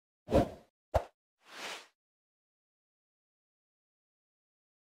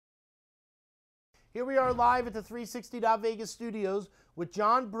Here we are live at the 360 Vegas studios with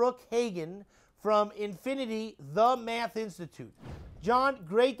John Brooke Hagan from Infinity, the Math Institute. John,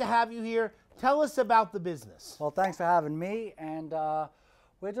 great to have you here. Tell us about the business. Well, thanks for having me. And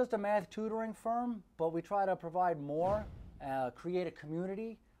we're just a math tutoring firm, but we try to provide more, create a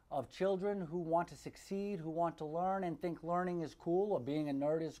community of children who want to succeed, who want to learn and think learning is cool or being a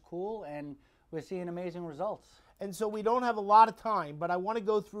nerd is cool, and we're seeing amazing results. And so we don't have a lot of time, but I want to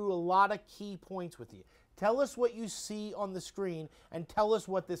go through a lot of key points with you. Tell us what you see on the screen and tell us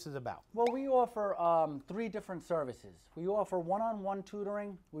what this is about. Well, we offer 3 different services. We offer one-on-one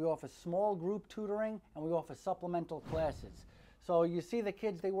tutoring, we offer small group tutoring, and we offer supplemental classes. So you see the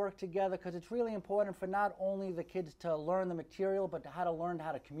kids, they work together because it's really important for not only the kids to learn the material, but how to learn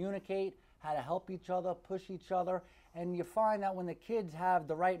how to communicate, how to help each other, push each other. And you find that when the kids have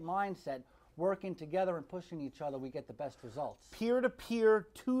the right mindset, working together and pushing each other, we get the best results. Peer-to-peer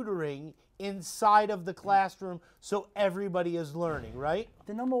tutoring inside of the classroom so everybody is learning, right?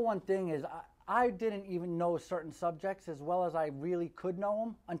 The number one thing is I didn't even know certain subjects as well as I really could know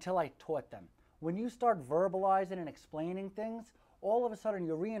them until I taught them. When you start verbalizing and explaining things, all of a sudden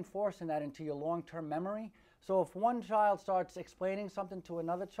you're reinforcing that into your long-term memory. So if one child starts explaining something to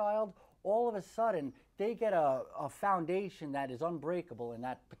another child, all of a sudden they get a foundation that is unbreakable in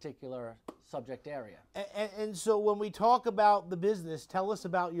that particular subject area. And so when we talk about the business, tell us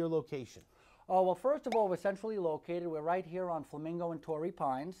about your location. Oh, well, first of all, we're centrally located. We're right here on Flamingo and Torrey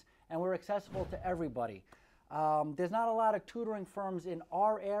Pines, and we're accessible to everybody. There's not a lot of tutoring firms in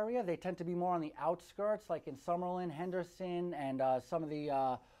our area. They tend to be more on the outskirts, like in Summerlin, Henderson, and some of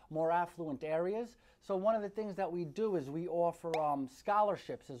the more affluent areas. So one of the things that we do is we offer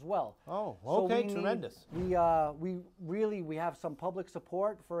scholarships as well. Oh, okay, so tremendous. We have some public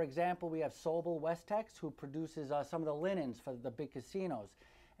support. For example, we have Sobel Westex, who produces some of the linens for the big casinos.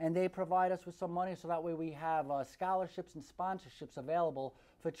 And they provide us with some money so that way we have scholarships and sponsorships available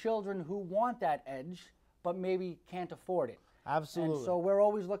for children who want that edge, but maybe can't afford it. Absolutely. And so we're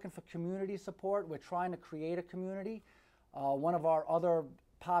always looking for community support. We're trying to create a community. One of our other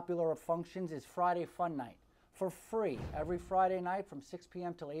popular functions is Friday Fun Night. For free, every Friday night from 6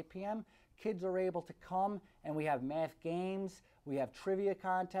 p.m. till 8 p.m., kids are able to come and we have math games, we have trivia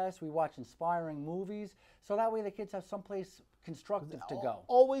contests, we watch inspiring movies, so that way the kids have someplace constructive to go.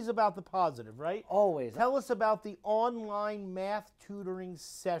 Always about the positive, right? Always. Tell us about the online math tutoring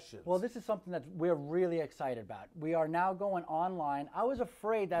sessions. Well, this is something that we're really excited about. We are now going online. I was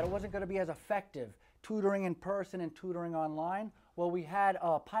afraid that it wasn't going to be as effective tutoring in person and tutoring online. Well, we had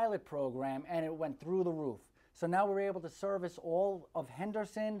a pilot program and it went through the roof. So now we're able to service all of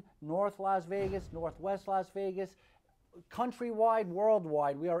Henderson, North Las Vegas, Northwest Las Vegas, countrywide,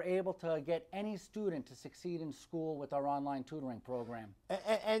 worldwide. We are able to get any student to succeed in school with our online tutoring program.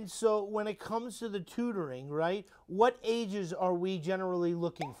 And so when it comes to the tutoring, right, what ages are we generally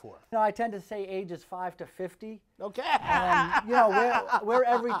looking for? You know, I tend to say ages 5 to 50. Okay. You know, we're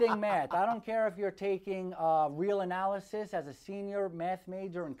everything math. I don't care if you're taking real analysis as a senior math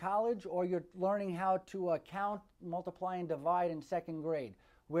major in college or you're learning how to count, multiply, and divide in 2nd grade.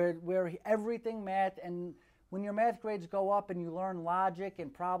 We're everything math, and when your math grades go up and you learn logic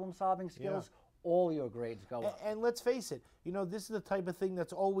and problem-solving skills, all your grades go up. And let's face it, you know, this is the type of thing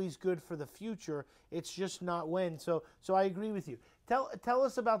that's always good for the future. It's just not when. So I agree with you. Tell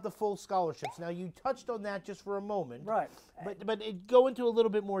us about the full scholarships. Now, you touched on that just for a moment. Right. But go into a little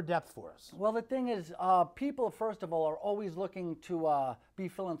bit more depth for us. Well, the thing is, people, first of all, are always looking to be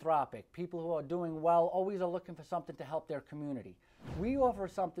philanthropic. People who are doing well always are looking for something to help their community. We offer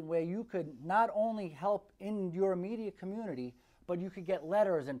something where you could not only help in your immediate community, but you could get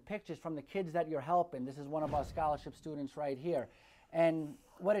letters and pictures from the kids that you're helping. This is one of our scholarship students right here. And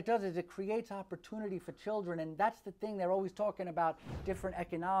what it does is it creates opportunity for children, and that's the thing. They're always talking about different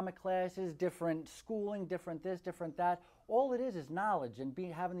economic classes, different schooling, different this, different that. All it is knowledge and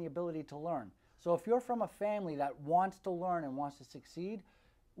having the ability to learn. So if you're from a family that wants to learn and wants to succeed,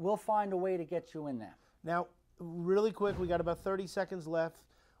 we'll find a way to get you in there. Now, really quick, we got about 30 seconds left.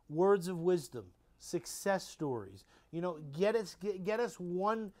 Words of wisdom, success stories. You know, get us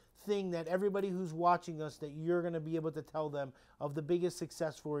one thing that everybody who's watching us that you're going to be able to tell them of the biggest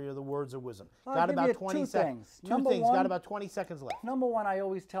success story or the words of wisdom. Got about 20 seconds. Two things. Got about 20 seconds left. Number one, I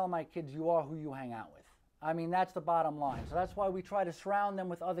always tell my kids, you are who you hang out with. I mean, that's the bottom line. So that's why we try to surround them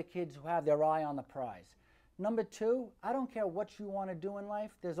with other kids who have their eye on the prize. Number two, I don't care what you want to do in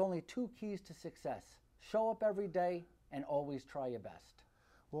life. There's only 2 keys to success. Show up every day and always try your best.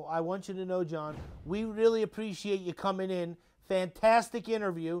 Well, I want you to know, John, we really appreciate you coming in. Fantastic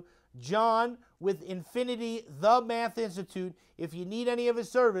interview. John with Infinity, the Math Institute. If you need any of his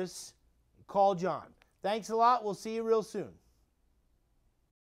service, call John. Thanks a lot. We'll see you real soon.